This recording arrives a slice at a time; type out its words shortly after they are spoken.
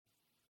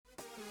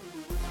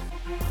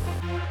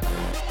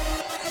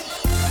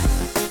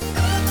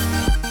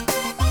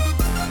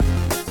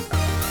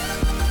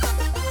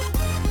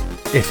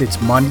If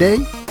it's Monday,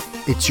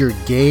 it's your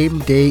game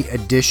day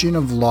edition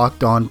of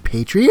Locked On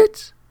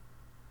Patriots.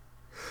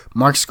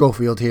 Mark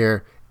Schofield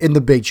here in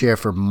the big chair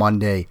for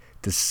Monday,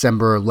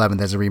 December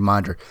 11th. As a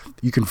reminder,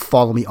 you can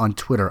follow me on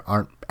Twitter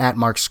at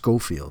Mark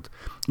Schofield.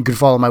 You can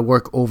follow my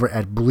work over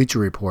at Bleacher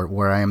Report,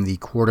 where I am the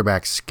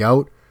quarterback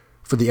scout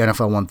for the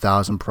NFL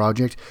 1000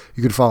 project.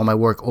 You can follow my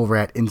work over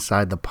at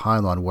Inside the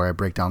Pylon, where I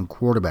break down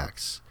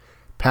quarterbacks,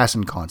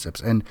 passing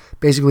concepts, and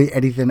basically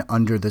anything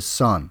under the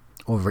sun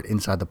over at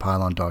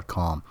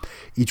InsideThePylon.com.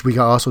 Each week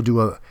I also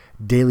do a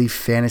daily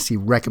fantasy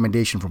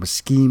recommendation from a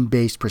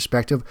scheme-based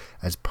perspective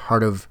as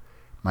part of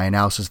my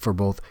analysis for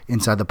both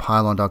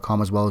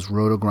InsideThePylon.com as well as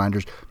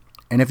RotoGrinders.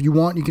 And if you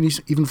want, you can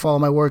even follow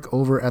my work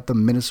over at the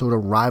Minnesota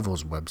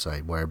Rivals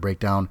website, where I break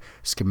down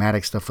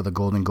schematic stuff for the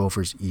Golden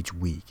Gophers each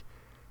week.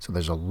 So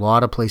there's a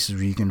lot of places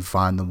where you can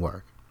find the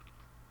work.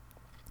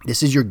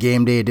 This is your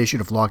game day edition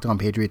of Locked On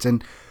Patriots,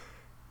 and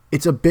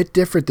it's a bit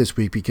different this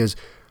week because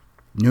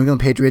New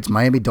England Patriots,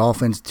 Miami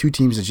Dolphins, two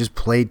teams that just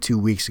played 2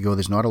 weeks ago.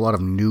 There's not a lot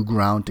of new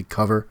ground to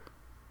cover.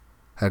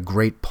 Had a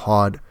great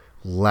pod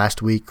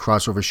last week,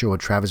 crossover show with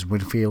Travis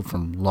Winfield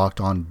from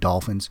Locked On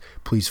Dolphins.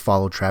 Please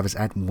follow Travis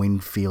at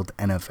Winfield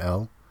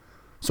NFL.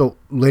 So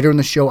later in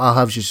the show, I'll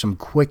have just some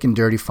quick and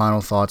dirty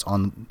final thoughts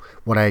on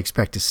what I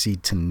expect to see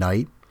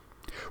tonight.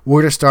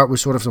 We're going to start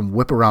with sort of some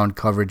whip-around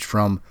coverage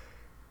from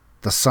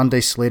the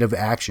Sunday slate of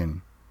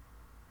action.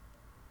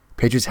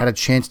 Patriots had a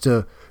chance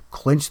to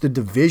clinch the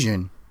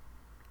division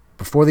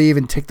before they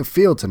even take the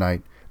field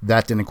tonight.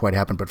 That didn't quite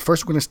happen. But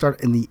first, we're going to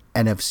start in the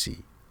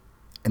NFC.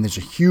 And there's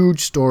a huge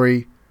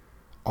story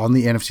on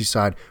the NFC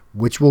side,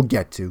 which we'll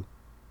get to.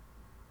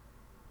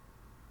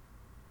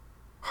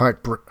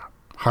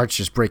 Hearts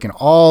just breaking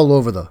all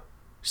over the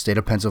state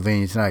of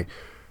Pennsylvania tonight.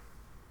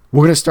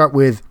 We're going to start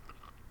with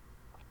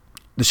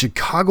the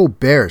Chicago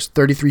Bears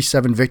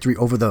 33-7 victory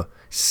over the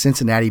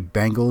Cincinnati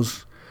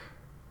Bengals.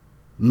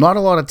 Not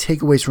a lot of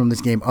takeaways from this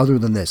game other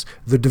than this.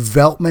 The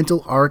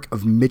developmental arc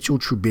of Mitchell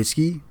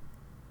Trubisky,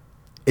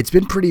 it's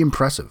been pretty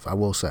impressive, I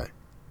will say.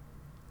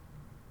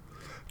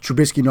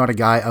 Trubisky, not a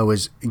guy I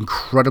was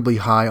incredibly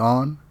high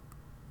on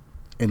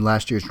in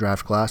last year's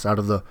draft class. Out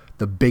of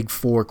the big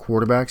four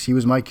quarterbacks, he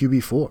was my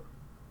QB4.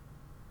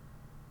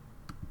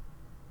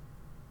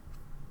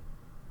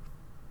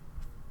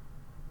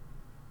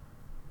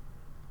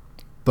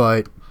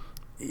 But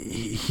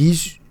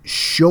he's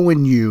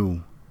showing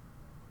you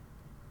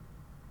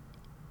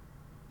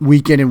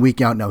week in and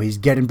week out now. He's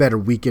getting better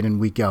week in and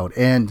week out.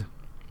 And,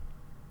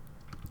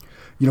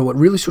 you know, what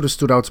really sort of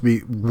stood out to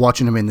me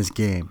watching him in this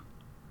game,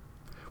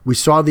 we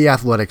saw the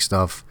athletic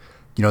stuff.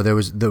 You know, there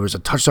was a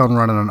touchdown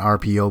run on an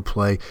RPO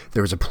play.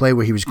 There was a play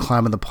where he was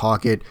climbing the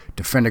pocket.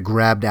 Defender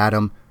grabbed at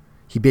him.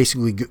 He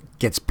basically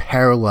gets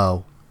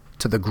parallel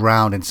to the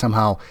ground and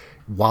somehow,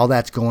 while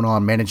that's going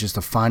on, manages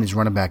to find his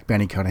running back,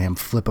 Benny Cunningham,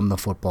 flip him the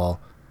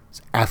football.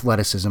 It's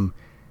athleticism,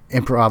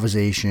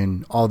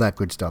 improvisation, all that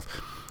good stuff.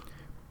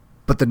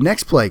 But the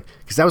next play,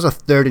 because that was a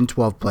 3rd and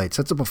 12 play, it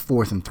sets up a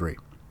 4th and 3.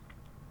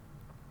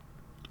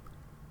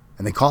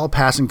 And they call a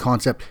passing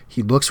concept.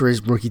 He looks for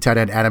his rookie tight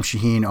end, Adam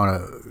Shaheen, on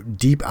a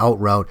deep out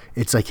route.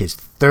 It's like his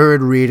 3rd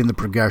read in the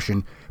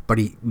progression, but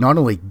he not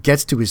only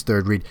gets to his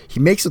 3rd read, he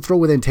makes the throw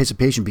with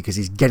anticipation because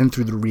he's getting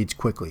through the reads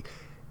quickly.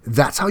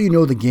 That's how you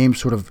know the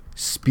game's sort of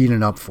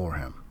speeding up for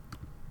him.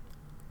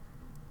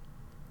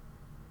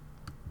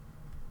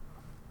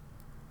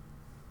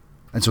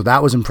 And so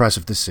that was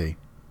impressive to see.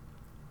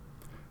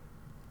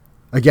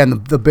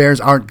 Again, the Bears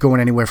aren't going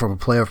anywhere from a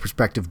playoff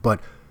perspective, but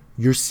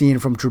you're seeing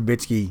from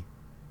Trubisky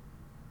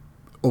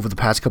over the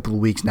past couple of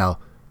weeks now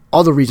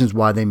all the reasons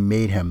why they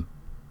made him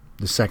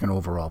the 2nd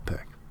overall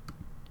pick.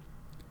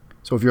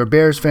 So if you're a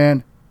Bears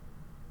fan,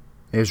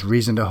 there's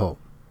reason to hope.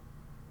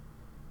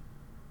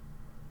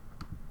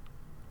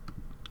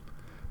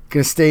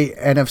 Going to stay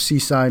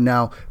NFC side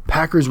now.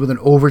 Packers with an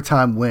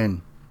overtime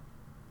win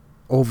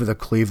over the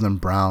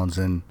Cleveland Browns.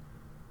 And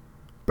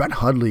Brett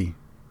Hundley,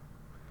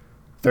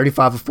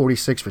 35 of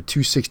 46 for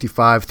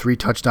 265, 3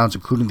 touchdowns,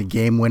 including the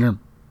game winner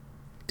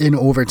in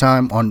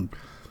overtime on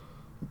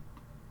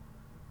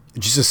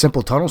just a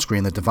simple tunnel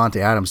screen that Devontae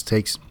Adams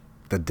takes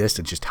the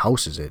distance, just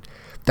houses it.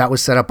 That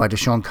was set up by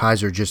Deshaun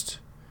Kaiser.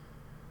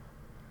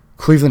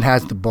 Cleveland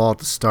has the ball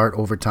to start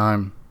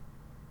overtime,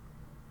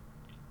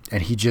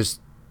 and he just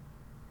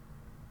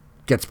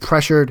gets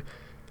pressured,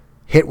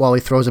 hit while he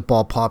throws it,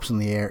 ball pops in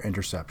the air,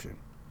 interception.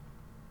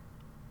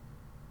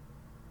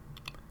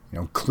 You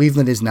know,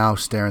 Cleveland is now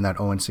staring that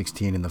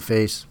 0-16 in the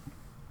face.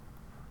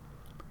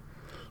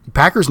 The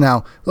Packers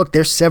now, look,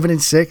 they're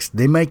 7-6.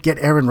 They might get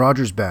Aaron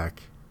Rodgers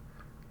back.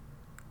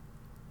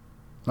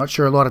 Not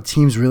sure a lot of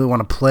teams really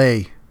want to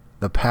play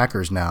the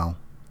Packers now,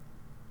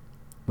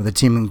 with a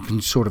team that can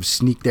sort of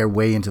sneak their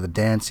way into the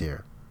dance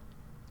here.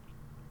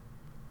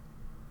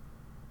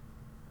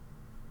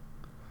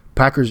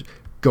 Packers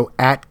go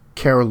at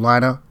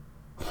Carolina,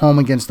 home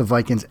against the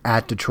Vikings,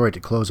 at Detroit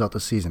to close out the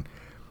season.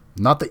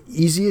 Not the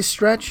easiest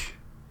stretch,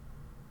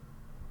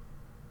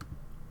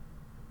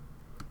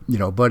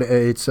 but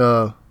it's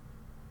a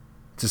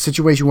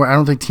situation where I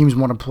don't think teams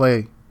want to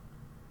play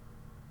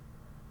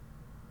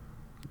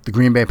the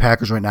Green Bay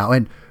Packers right now.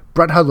 And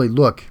Brett Hundley,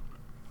 look,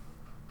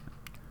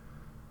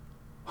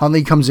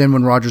 Hundley comes in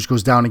when Rodgers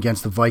goes down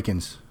against the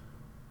Vikings.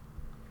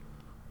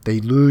 They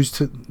lose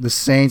to the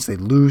Saints. They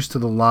lose to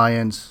the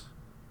Lions.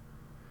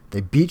 They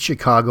beat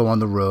Chicago on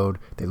the road.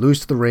 They lose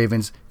to the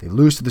Ravens. They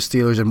lose to the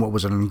Steelers in what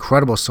was an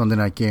incredible Sunday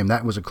night game.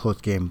 That was a close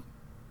game,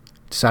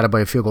 decided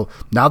by a field goal.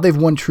 Now they've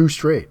won 2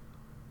 straight.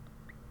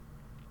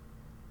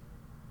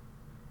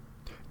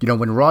 You know,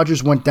 when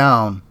Rodgers went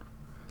down,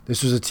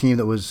 this was a team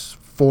that was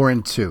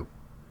 4-2.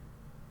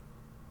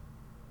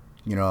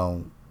 You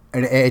know,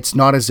 and it's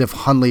not as if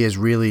Hundley has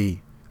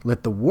really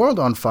lit the world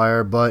on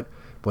fire, but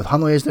with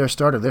Hundley as their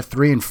starter, they're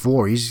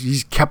 3-4.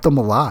 He's kept them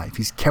alive.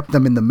 He's kept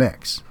them in the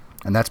mix.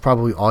 And that's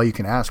probably all you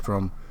can ask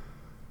from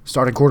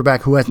starting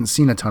quarterback who hasn't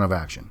seen a ton of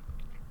action.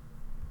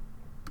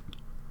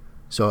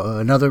 So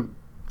another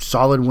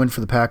solid win for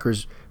the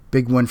Packers.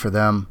 Big win for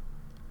them.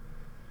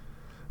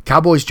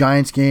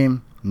 Cowboys-Giants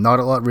game.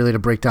 Not a lot really to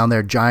break down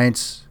there.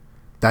 Giants,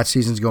 that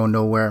season's going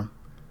nowhere.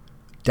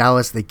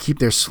 Dallas, they keep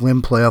their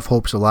slim playoff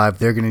hopes alive.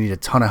 They're going to need a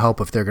ton of help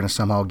if they're going to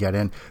somehow get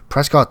in.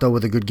 Prescott, though,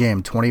 with a good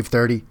game. 20 of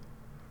 30.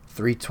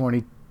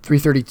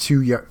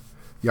 332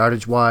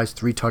 yardage-wise.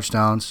 3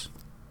 touchdowns.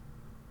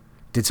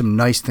 Did some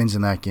nice things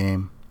in that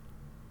game.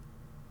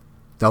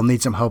 They'll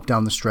need some help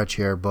down the stretch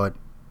here, but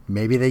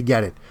maybe they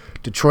get it.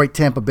 Detroit,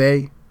 Tampa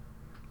Bay.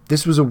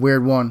 This was a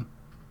weird one.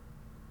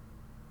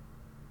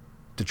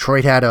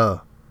 Detroit had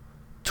a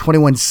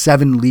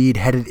 21-7 lead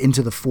headed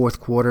into the fourth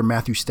quarter.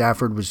 Matthew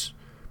Stafford was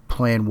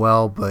playing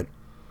well, but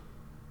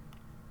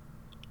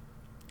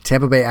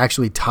Tampa Bay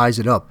actually ties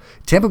it up.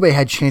 Tampa Bay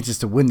had chances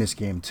to win this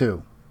game,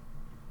 too.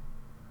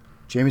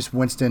 Jameis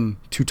Winston,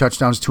 2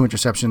 touchdowns, 2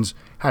 interceptions,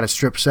 had a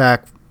strip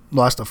sack,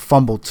 lost a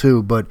fumble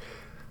too, but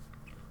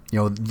you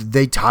know,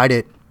 they tied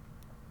it.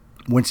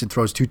 Winston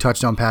throws 2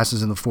 touchdown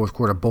passes in the fourth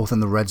quarter, both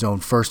in the red zone.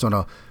 First on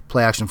a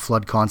play action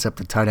flood concept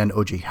to tight end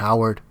O.J.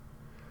 Howard.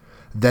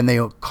 Then they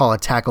call a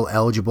tackle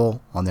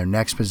eligible on their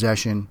next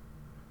possession.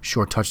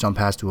 Short touchdown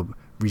pass to a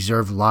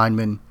reserve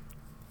lineman.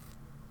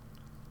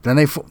 Then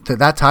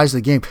that ties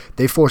the game.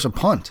 They force a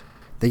punt.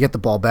 They get the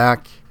ball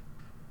back.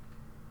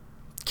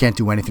 Can't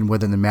do anything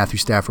with it. And then Matthew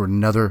Stafford,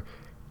 another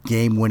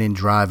game-winning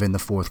drive in the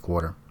fourth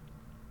quarter.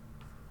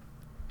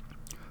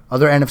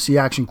 Other NFC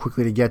action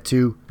quickly to get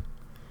to.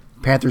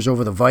 Panthers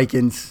over the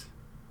Vikings.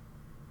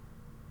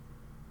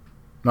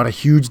 Not a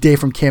huge day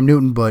from Cam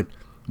Newton, but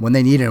when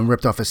they needed him,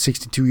 ripped off a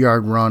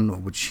 62-yard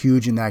run, which was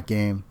huge in that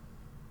game.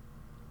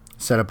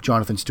 Set up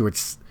Jonathan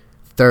Stewart's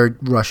 3rd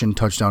rushing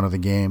touchdown of the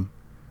game.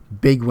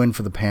 Big win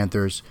for the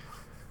Panthers.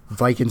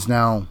 Vikings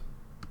now,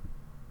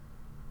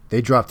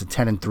 they dropped to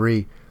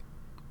 10-3.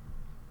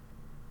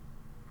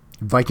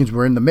 Vikings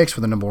were in the mix for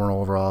the number 1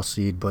 overall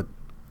seed, but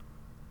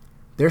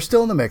they're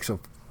still in the mix, of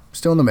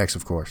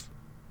course.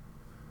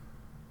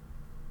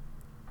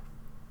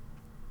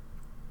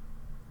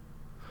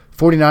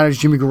 '49ers,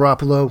 Jimmy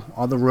Garoppolo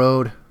on the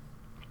road.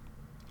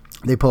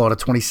 They pull out a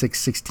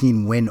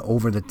 26-16 win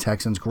over the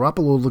Texans.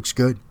 Garoppolo looks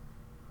good.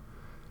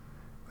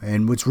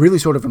 And what's really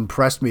sort of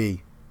impressed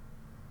me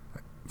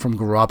from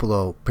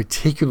Garoppolo,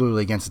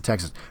 particularly against the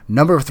Texans,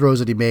 number of throws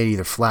that he made,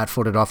 either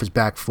flat-footed off his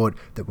back foot,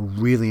 that were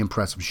really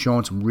impressive,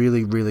 showing some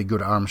really, really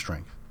good arm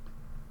strength.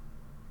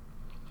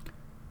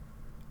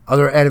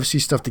 Other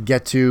NFC stuff to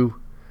get to.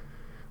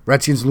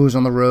 Redskins lose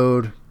on the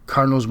road.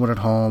 Cardinals win at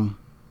home.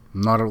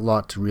 Not a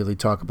lot to really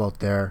talk about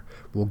there.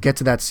 We'll get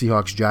to that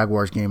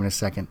Seahawks-Jaguars game in a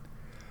second.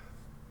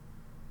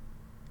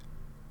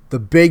 The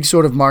big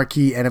sort of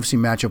marquee NFC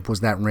matchup was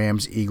that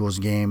Rams-Eagles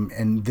game,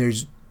 and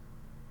there's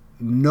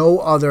no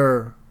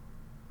other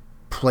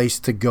place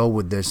to go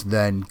with this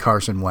than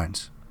Carson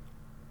Wentz.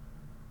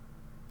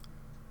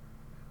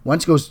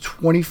 Wentz goes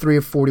 23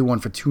 of 41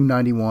 for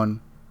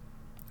 291,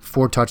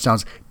 4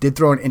 touchdowns. Did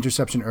throw an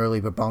interception early,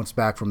 but bounced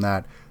back from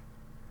that.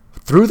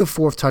 Threw the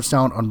 4th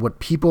touchdown on what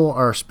people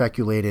are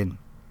speculating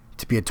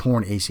to be a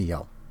torn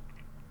ACL.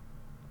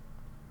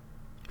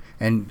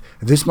 And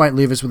this might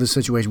leave us with a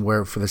situation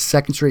where for the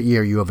 2nd straight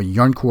year, you have a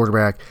young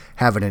quarterback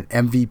having an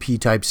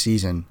MVP-type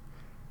season,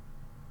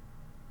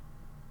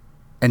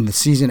 and the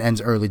season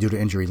ends early due to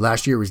injury.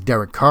 Last year it was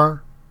Derek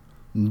Carr.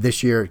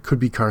 This year it could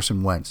be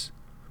Carson Wentz.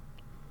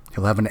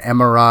 He'll have an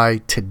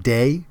MRI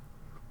today.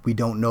 We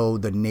don't know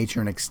the nature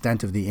and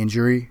extent of the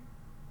injury.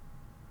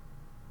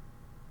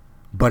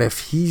 But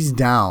if he's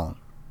down,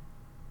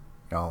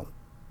 you know,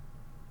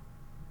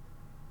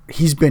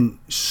 he's been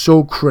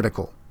so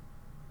critical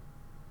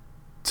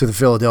to the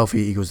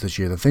Philadelphia Eagles this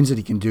year. The things that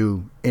he can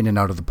do in and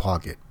out of the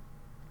pocket.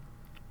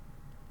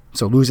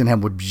 So losing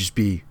him would just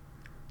be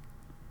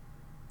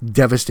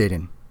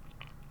devastating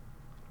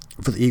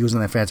for the Eagles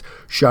and their fans.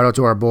 Shout out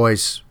to our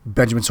boys,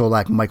 Benjamin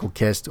Solak and Michael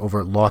Kist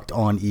over at Locked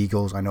On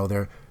Eagles. I know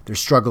they're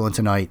struggling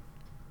tonight,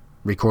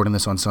 recording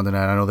this on Sunday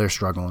night. I know they're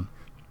struggling.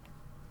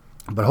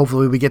 But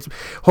hopefully we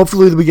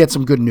get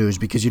some good news,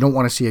 because you don't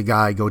want to see a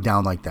guy go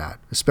down like that,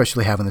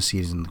 especially having the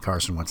season that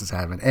Carson Wentz is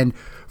having. And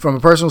from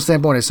a personal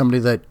standpoint, as somebody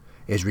that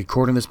is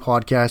recording this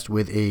podcast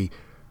with a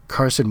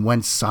Carson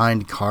Wentz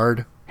signed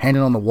card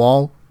hanging on the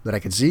wall that I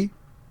can see,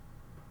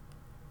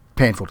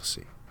 painful to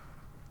see.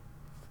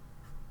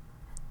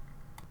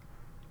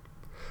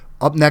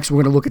 Up next,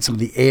 we're going to look at some of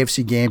the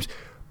AFC games,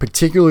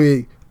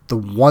 particularly the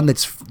one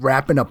that's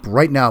wrapping up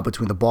right now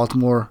between the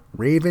Baltimore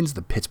Ravens,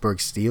 the Pittsburgh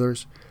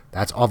Steelers.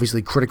 That's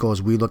obviously critical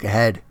as we look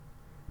ahead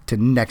to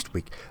next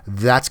week.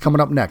 That's coming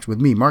up next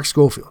with me, Mark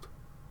Schofield,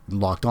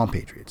 Locked On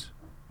Patriots.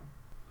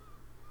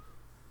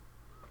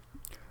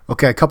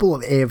 Okay, a couple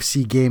of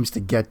AFC games to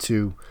get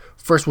to.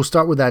 First, we'll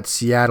start with that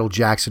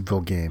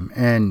Seattle-Jacksonville game.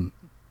 And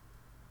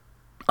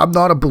I'm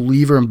not a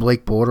believer in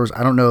Blake Bortles.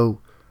 I don't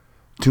know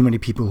too many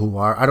people who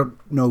are. I don't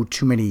know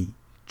too many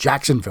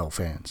Jacksonville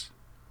fans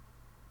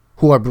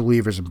who are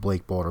believers in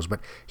Blake Bortles. But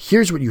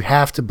here's what you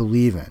have to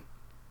believe in.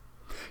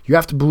 You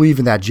have to believe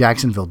in that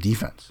Jacksonville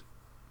defense.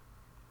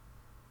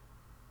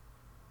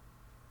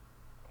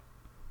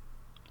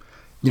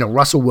 You know,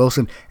 Russell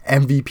Wilson,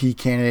 MVP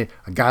candidate,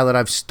 a guy that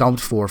I've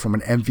stumped for from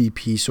an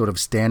MVP sort of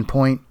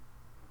standpoint.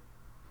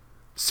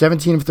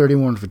 17 of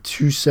 31 for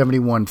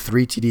 271,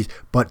 3 TDs,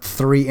 but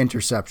 3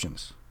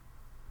 interceptions.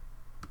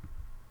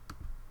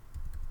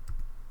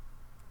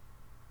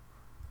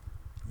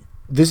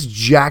 This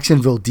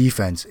Jacksonville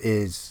defense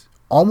is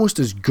almost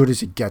as good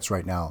as it gets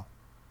right now.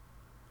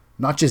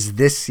 Not just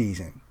this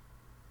season,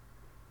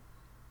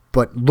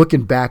 but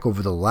looking back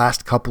over the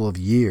last couple of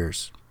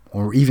years,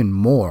 or even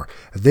more,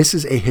 this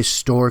is a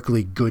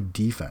historically good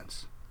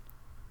defense.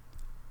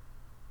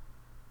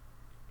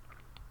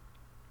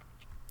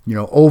 You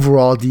know,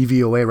 overall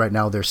DVOA right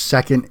now, they're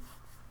second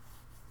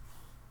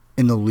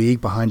in the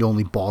league behind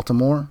only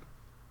Baltimore.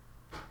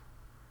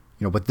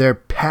 You know, but their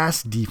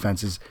pass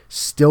defense is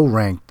still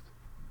ranked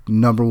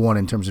number 1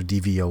 in terms of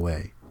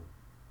DVOA.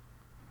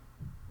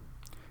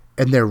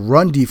 And their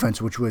run defense,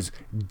 which was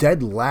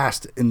dead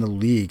last in the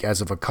league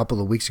as of a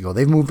couple of weeks ago,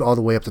 they've moved all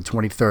the way up to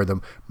 23rd.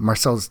 The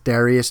Marcellus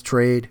Darius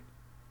trade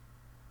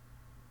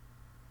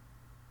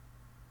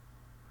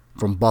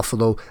from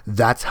Buffalo,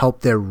 that's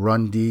helped their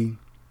run D.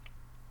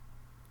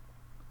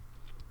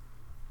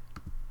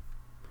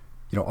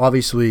 You know,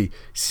 obviously,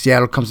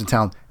 Seattle comes to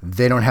town.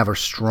 They don't have a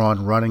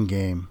strong running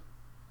game.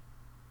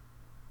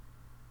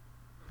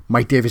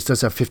 Mike Davis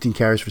does have 15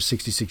 carries for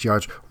 66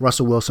 yards.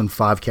 Russell Wilson,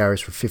 5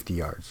 carries for 50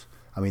 yards.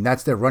 I mean,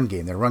 that's their run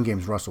game. Their run game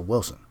is Russell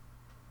Wilson.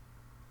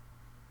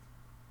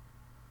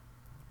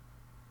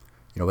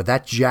 You know, but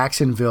that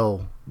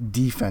Jacksonville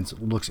defense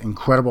looks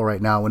incredible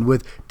right now. And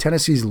with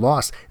Tennessee's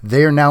loss,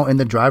 they are now in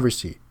the driver's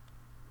seat.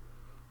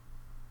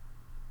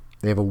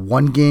 They have a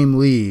 1-game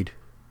lead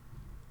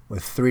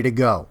with 3 to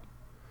go.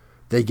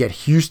 They get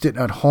Houston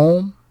at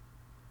home.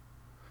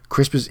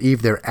 Christmas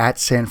Eve, they're at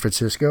San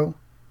Francisco.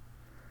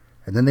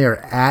 And then they are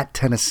at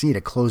Tennessee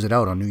to close it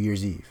out on New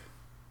Year's Eve.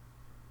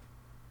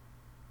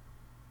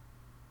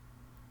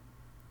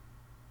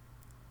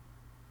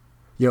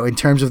 You know, in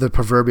terms of the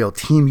proverbial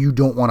team you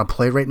don't want to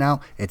play right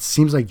now, it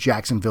seems like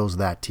Jacksonville's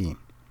that team.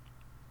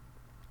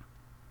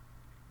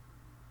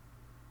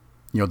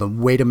 You know, the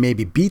way to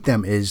maybe beat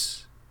them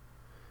is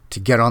to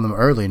get on them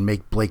early and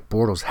make Blake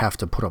Bortles have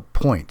to put up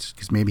points,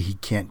 because maybe he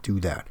can't do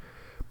that.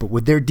 But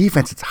with their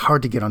defense, it's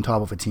hard to get on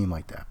top of a team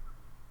like that.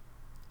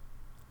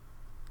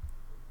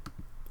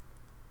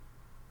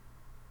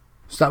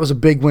 So that was a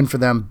big win for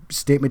them,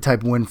 statement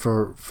type win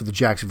for the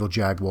Jacksonville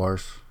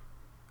Jaguars.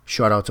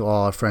 Shout out to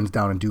all our friends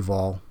down in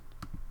Duval.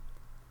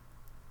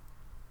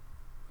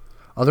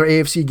 Other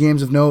AFC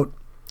games of note,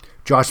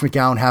 Josh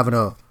McCown having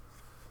a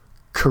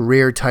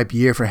career-type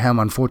year for him.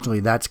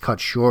 Unfortunately, that's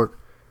cut short.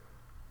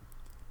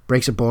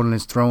 Breaks a bone in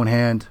his throwing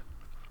hand.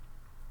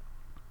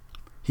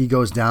 He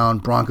goes down.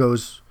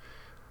 Broncos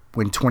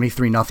win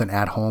 23-0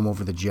 at home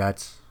over the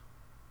Jets.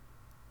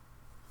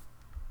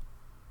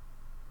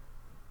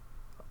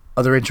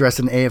 Other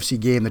interesting AFC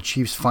game, the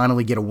Chiefs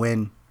finally get a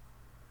win.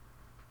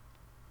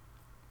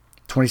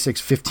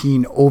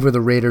 26-15 over the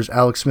Raiders.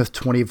 Alex Smith,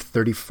 20 of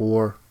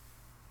 34.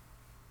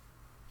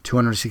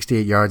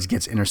 268 yards,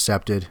 gets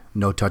intercepted.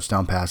 No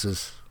touchdown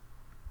passes.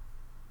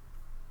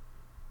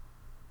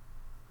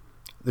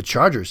 The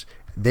Chargers,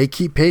 they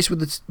keep pace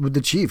with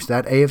the Chiefs.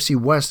 That AFC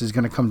West is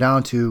going to come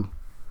down to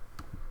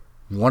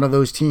one of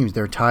those teams.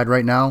 They're tied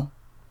right now.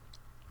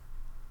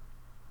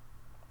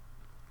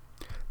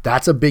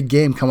 That's a big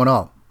game coming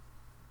up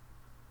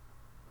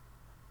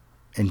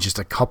in just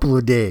a couple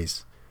of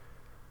days.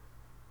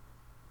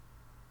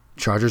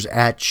 Chargers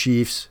at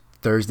Chiefs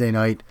Thursday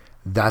night.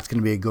 That's going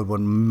to be a good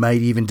one.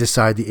 Might even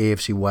decide the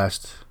AFC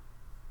West.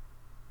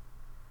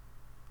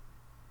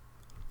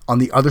 On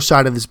the other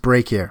side of this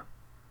break here,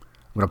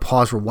 I'm going to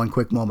pause for one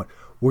quick moment.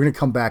 We're going to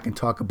come back and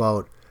talk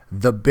about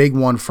the big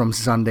one from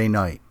Sunday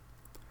night.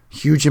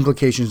 Huge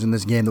implications in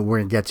this game that we're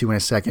going to get to in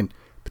a second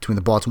between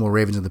the Baltimore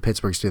Ravens and the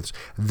Pittsburgh Steelers.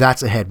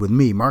 That's ahead with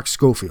me, Mark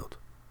Schofield,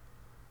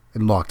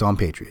 and Locked On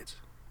Patriots.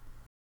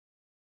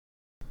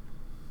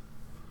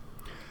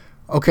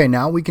 Okay,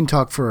 now we can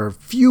talk for a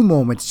few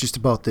moments just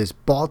about this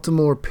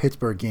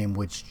Baltimore-Pittsburgh game,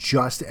 which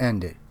just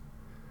ended.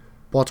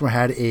 Baltimore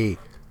had a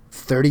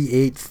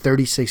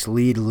 38-36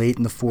 lead late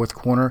in the fourth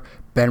quarter.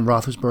 Ben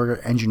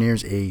Roethlisberger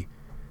engineers a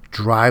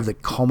drive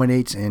that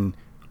culminates in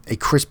a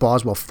Chris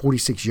Boswell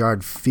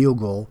 46-yard field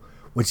goal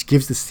which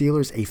gives the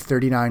Steelers a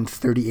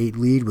 39-38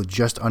 lead with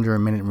just under a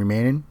minute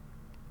remaining.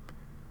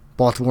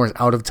 Baltimore is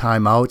out of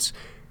timeouts.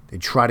 They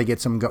try to get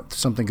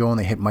something going.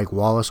 They hit Mike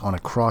Wallace on a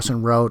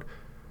crossing route,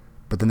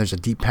 but then there's a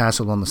deep pass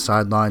along the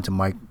sideline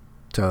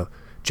to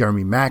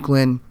Jeremy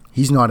Maclin.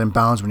 He's not in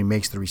bounds when he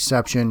makes the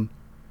reception.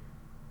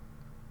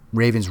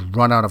 Ravens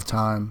run out of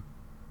time.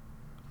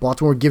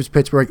 Baltimore gives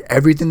Pittsburgh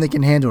everything they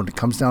can handle, and it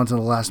comes down to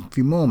the last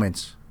few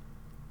moments.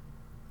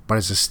 But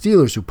it's the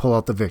Steelers who pull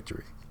out the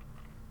victory.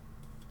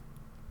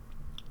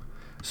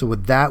 So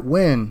with that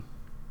win,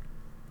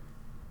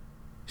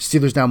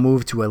 Steelers now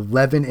move to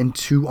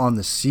 11-2 on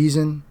the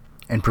season,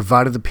 and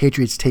provided the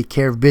Patriots take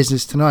care of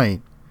business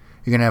tonight,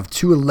 you're going to have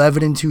two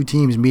 11-2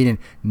 teams meeting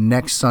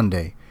next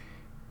Sunday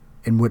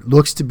in what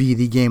looks to be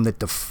the game that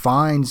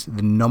defines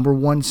the number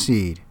one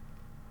seed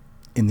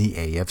in the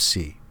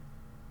AFC.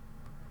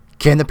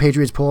 Can the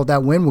Patriots pull out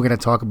that win? We're going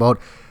to talk about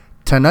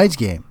tonight's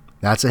game.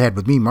 That's ahead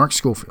with me, Mark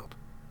Schofield,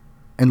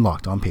 and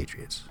Locked On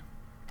Patriots.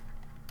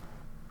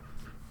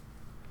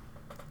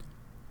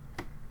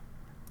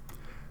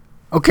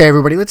 Okay,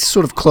 everybody, let's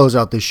sort of close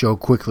out this show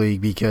quickly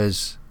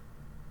because,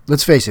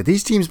 let's face it,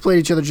 these teams played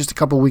each other just a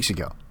couple weeks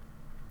ago.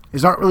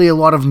 There's not really a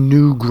lot of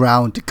new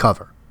ground to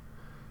cover.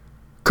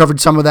 Covered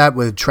some of that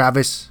with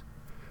Travis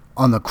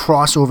on the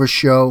crossover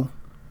show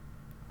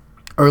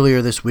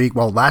earlier this week.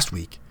 Well, last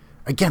week.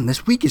 Again,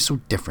 this week is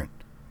so different.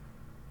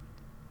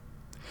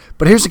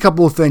 But here's a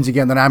couple of things,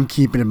 again, that I'm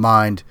keeping in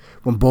mind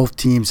when both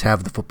teams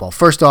have the football.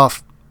 First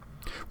off,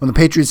 when the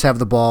Patriots have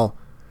the ball,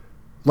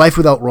 life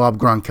without Rob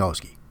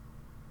Gronkowski.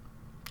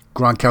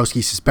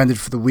 Gronkowski suspended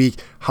for the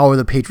week. How are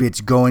the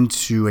Patriots going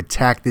to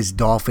attack this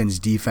Dolphins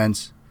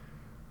defense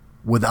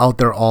without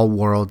their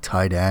all-world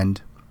tight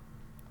end?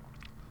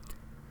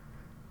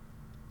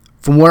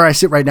 From where I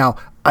sit right now,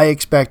 I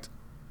expect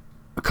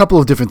a couple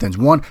of different things.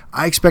 One,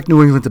 I expect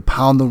New England to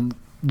pound the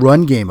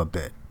run game a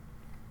bit.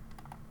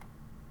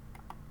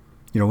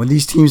 You know, when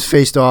these teams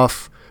faced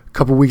off a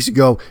couple weeks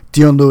ago,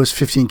 Dion Lewis,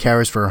 15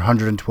 carries for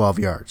 112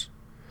 yards.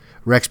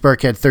 Rex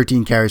Burkhead had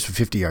 13 carries for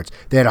 50 yards.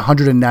 They had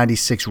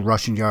 196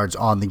 rushing yards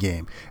on the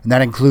game. And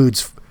that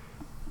includes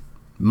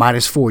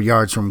minus 4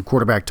 yards from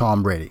quarterback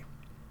Tom Brady.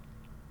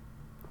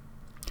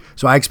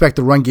 So I expect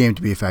the run game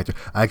to be a factor.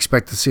 I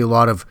expect to see a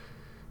lot of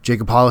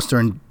Jacob Hollister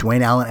and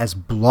Dwayne Allen as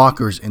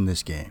blockers in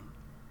this game.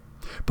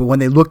 But when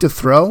they look to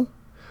throw,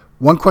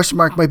 one question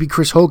mark might be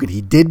Chris Hogan.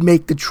 He did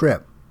make the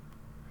trip.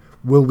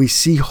 Will we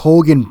see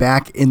Hogan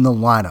back in the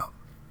lineup?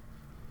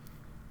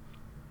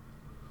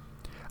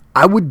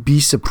 I would be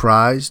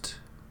surprised.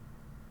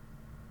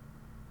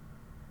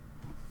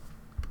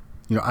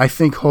 You know, I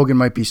think Hogan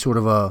might be sort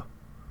of a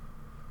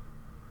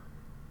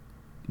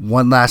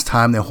one last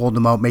time they hold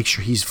him out, make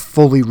sure he's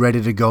fully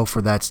ready to go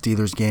for that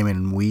Steelers game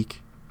in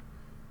week.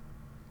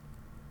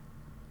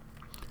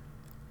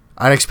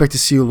 I'd expect to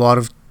see a lot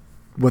of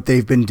what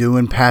they've been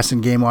doing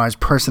passing game-wise,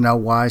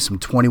 personnel-wise, some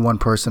 21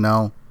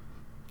 personnel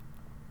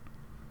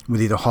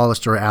with either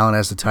Hollister or Allen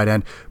as the tight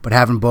end, but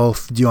having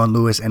both Dion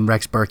Lewis and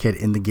Rex Burkhead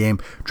in the game,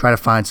 try to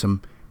find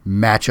some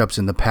matchups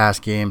in the pass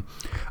game.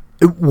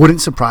 It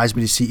wouldn't surprise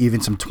me to see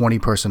even some 20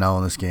 personnel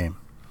in this game.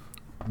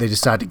 They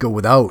decide to go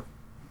without,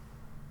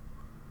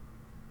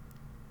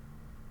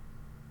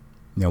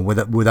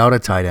 without a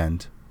tight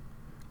end.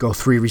 Go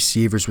 3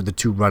 receivers with the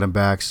 2 running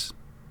backs.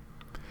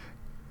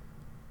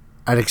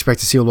 I'd expect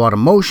to see a lot of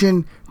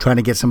motion, trying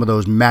to get some of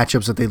those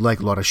matchups that they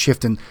like, a lot of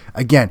shifting.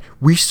 Again,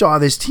 we saw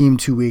this team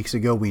 2 weeks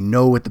ago. We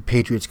know what the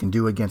Patriots can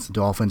do against the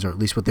Dolphins, or at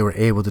least what they were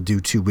able to do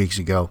 2 weeks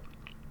ago.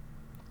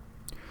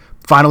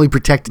 Finally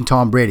protecting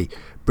Tom Brady.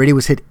 Brady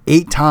was hit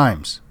 8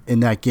 times in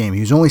that game. He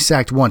was only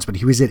sacked once, but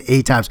he was hit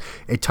 8 times.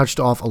 It touched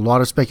off a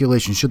lot of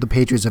speculation. Should the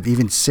Patriots have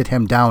even sit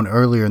him down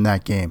earlier in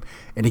that game,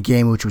 in a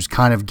game which was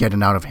kind of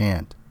getting out of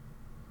hand?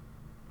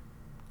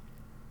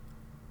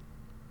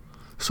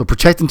 So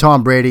protecting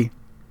Tom Brady,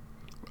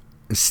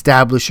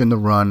 establishing the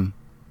run,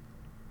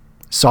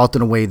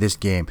 salting away this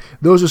game.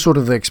 Those are sort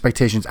of the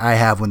expectations I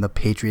have when the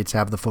Patriots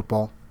have the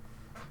football.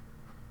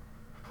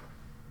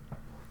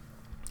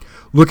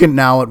 Looking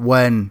now at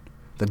when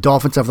the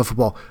Dolphins have the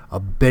football, a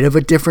bit of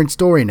a different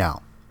story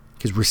now,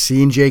 because we're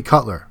seeing Jay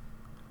Cutler.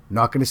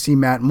 Not going to see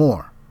Matt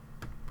Moore.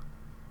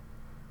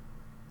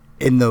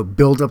 In the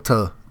build-up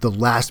to the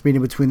last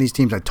meeting between these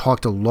teams, I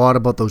talked a lot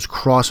about those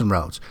crossing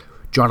routes.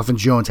 Jonathan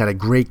Jones had a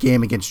great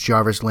game against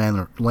Jarvis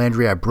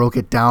Landry. I broke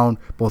it down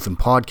both in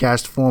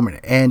podcast form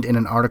and in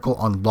an article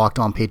on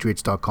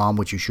LockedOnPatriots.com,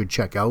 which you should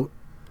check out.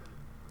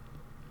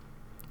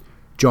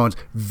 Jones,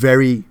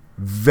 very,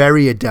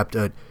 very adept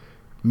at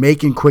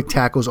making quick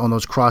tackles on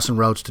those crossing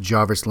routes to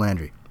Jarvis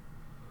Landry.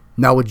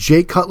 Now with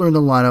Jay Cutler in the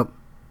lineup,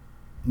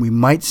 we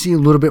might see a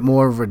little bit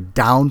more of a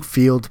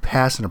downfield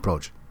passing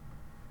approach.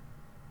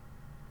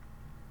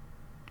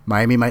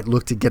 Miami might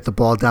look to get the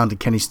ball down to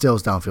Kenny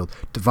Stills downfield.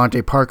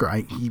 Devontae Parker,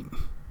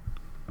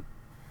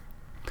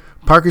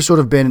 Parker's sort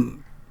of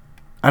been,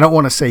 I don't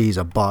want to say he's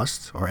a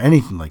bust or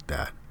anything like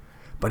that,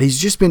 but he's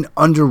just been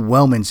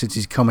underwhelming since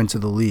he's come into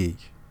the league.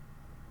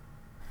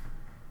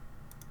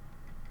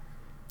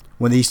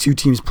 When these two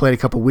teams played a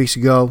couple weeks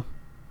ago,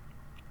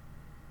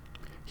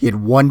 He had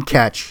 1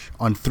 catch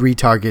on 3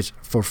 targets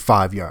for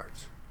 5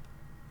 yards.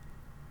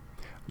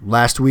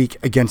 Last week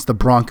against the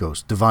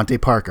Broncos,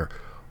 Devontae Parker,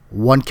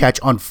 1 catch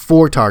on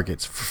 4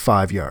 targets for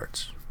 5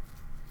 yards.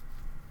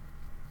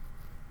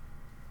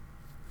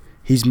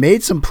 He's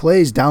made some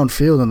plays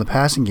downfield in the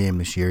passing game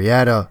this year. He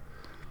had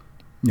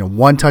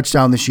 1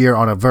 touchdown this year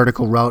on a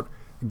vertical route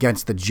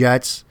against the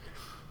Jets.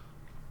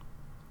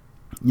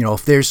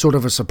 If there's sort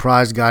of a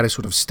surprise guy to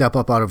sort of step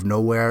up out of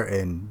nowhere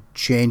and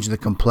change the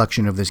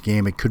complexion of this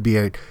game, it could be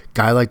a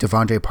guy like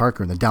Devontae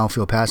Parker in the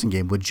downfield passing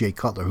game with Jay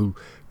Cutler, who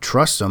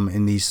trusts him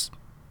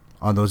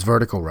on those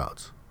vertical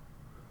routes.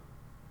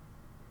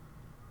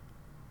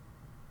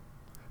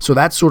 So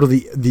that's sort of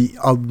the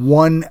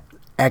one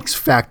X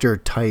factor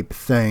type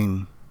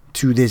thing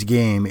to this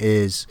game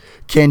is,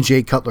 can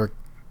Jay Cutler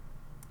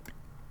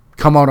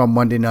come out on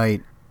Monday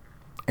night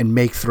and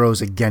make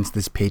throws against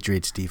this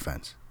Patriots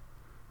defense?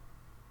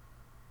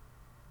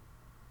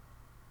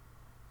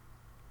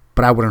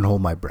 But I wouldn't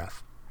hold my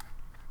breath.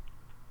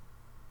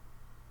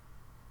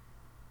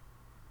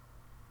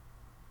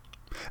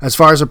 As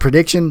far as a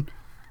prediction,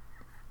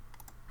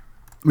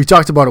 we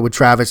talked about it with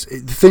Travis.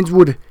 Things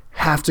would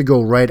have to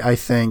go right, I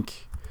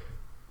think,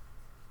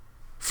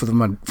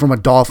 from a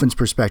Dolphins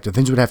perspective.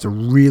 Things would have to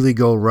really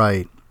go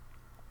right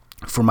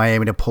for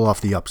Miami to pull off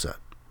the upset.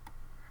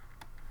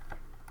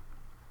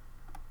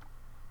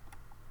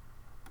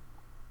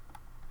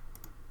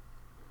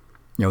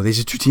 These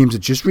are two teams that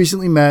just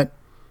recently met.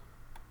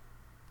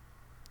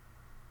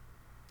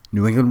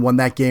 New England won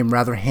that game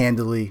rather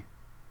handily.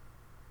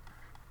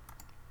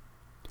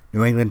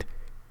 New England,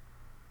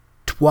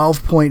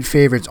 12-point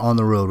favorites on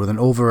the road with an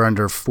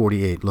over-under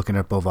 48, looking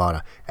at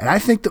Bovada. And I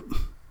think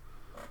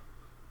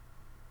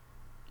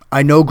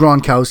I know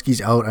Gronkowski's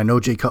out. I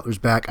know Jay Cutler's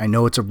back. I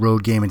know it's a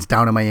road game. It's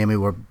down in Miami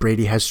where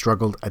Brady has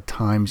struggled at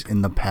times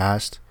in the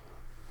past.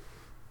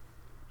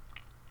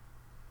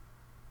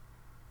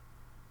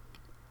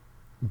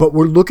 But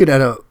we're looking at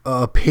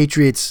a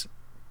Patriots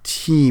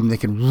team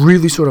that can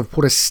really sort of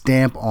put a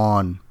stamp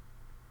on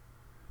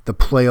the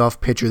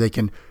playoff picture. They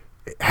can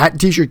hat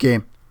and t-shirt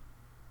game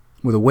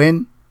with a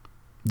win,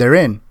 they're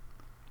in.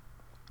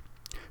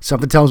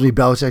 Something tells me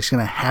Belichick's going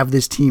to have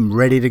this team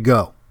ready to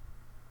go.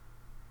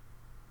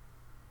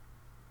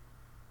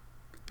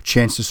 A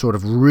chance to sort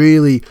of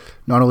really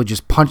not only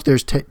just punch their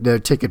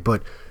ticket,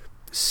 but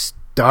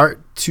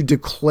start to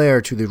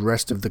declare to the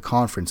rest of the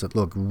conference that,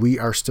 look, we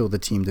are still the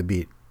team to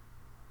beat.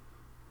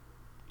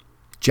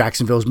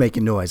 Jacksonville's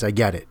making noise. I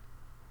get it.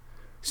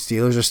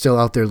 Steelers are still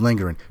out there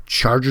lingering.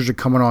 Chargers are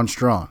coming on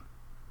strong.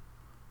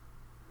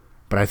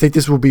 But I think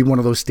this will be one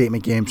of those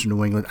statement games for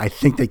New England. I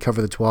think they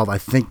cover the 12. I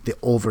think the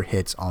over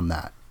hits on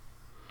that.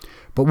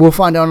 But we'll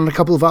find out in a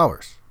couple of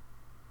hours.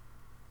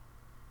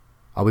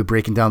 I'll be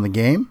breaking down the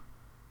game,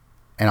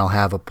 and I'll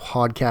have a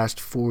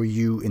podcast for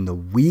you in the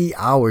wee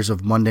hours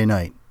of Monday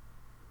night,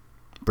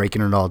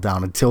 breaking it all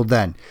down. Until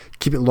then,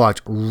 keep it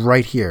locked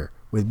right here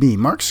with me,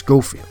 Mark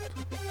Schofield,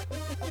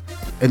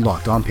 and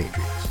Locked On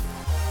Patriots.